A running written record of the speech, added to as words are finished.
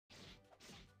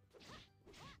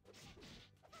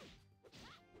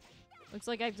Looks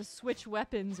like I have to switch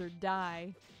weapons or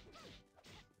die.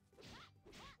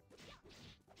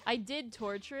 I did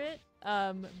torture it,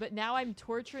 but now I'm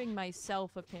torturing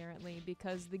myself, apparently,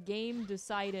 because the game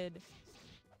decided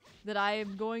that I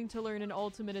am going to learn an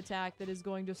ultimate attack that is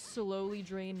going to slowly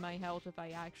drain my health if I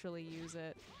actually use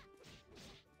it.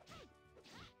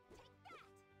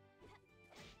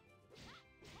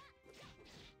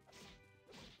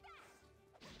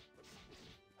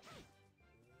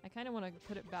 I kind of want to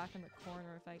put it back in the corner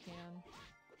if I can.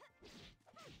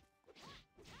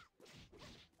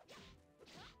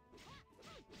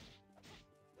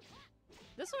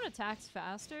 This one attacks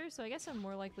faster, so I guess I'm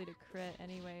more likely to crit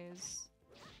anyways.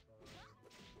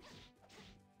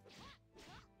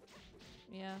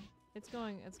 Yeah, it's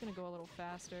gonna go a little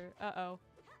faster. Uh-oh.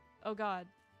 Oh god.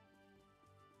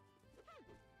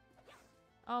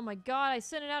 Oh my god, I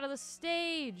sent it out of the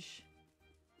stage!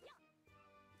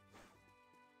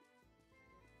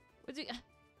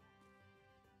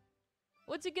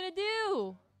 What's it gonna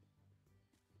do?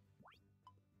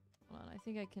 Hold on, I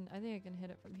think I can hit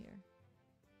it from here.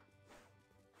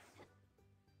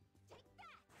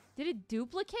 Did it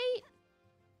duplicate?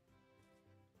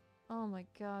 Oh my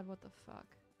god, what the fuck?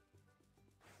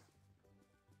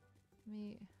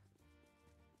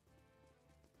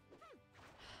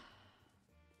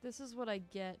 This is what I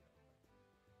get.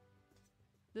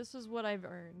 This is what I've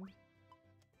earned.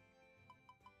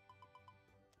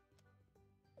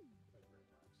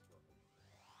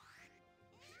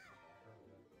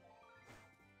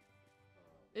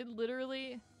 It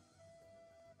literally...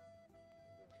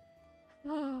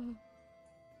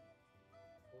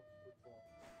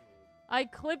 I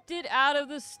clipped it out of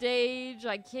the stage.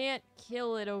 I can't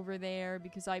kill it over there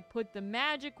because I put the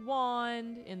magic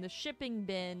wand in the shipping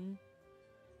bin.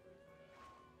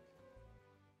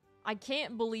 I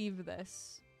can't believe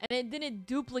this. And it didn't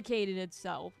duplicate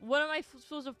itself. What am I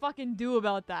supposed to fucking do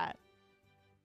about that?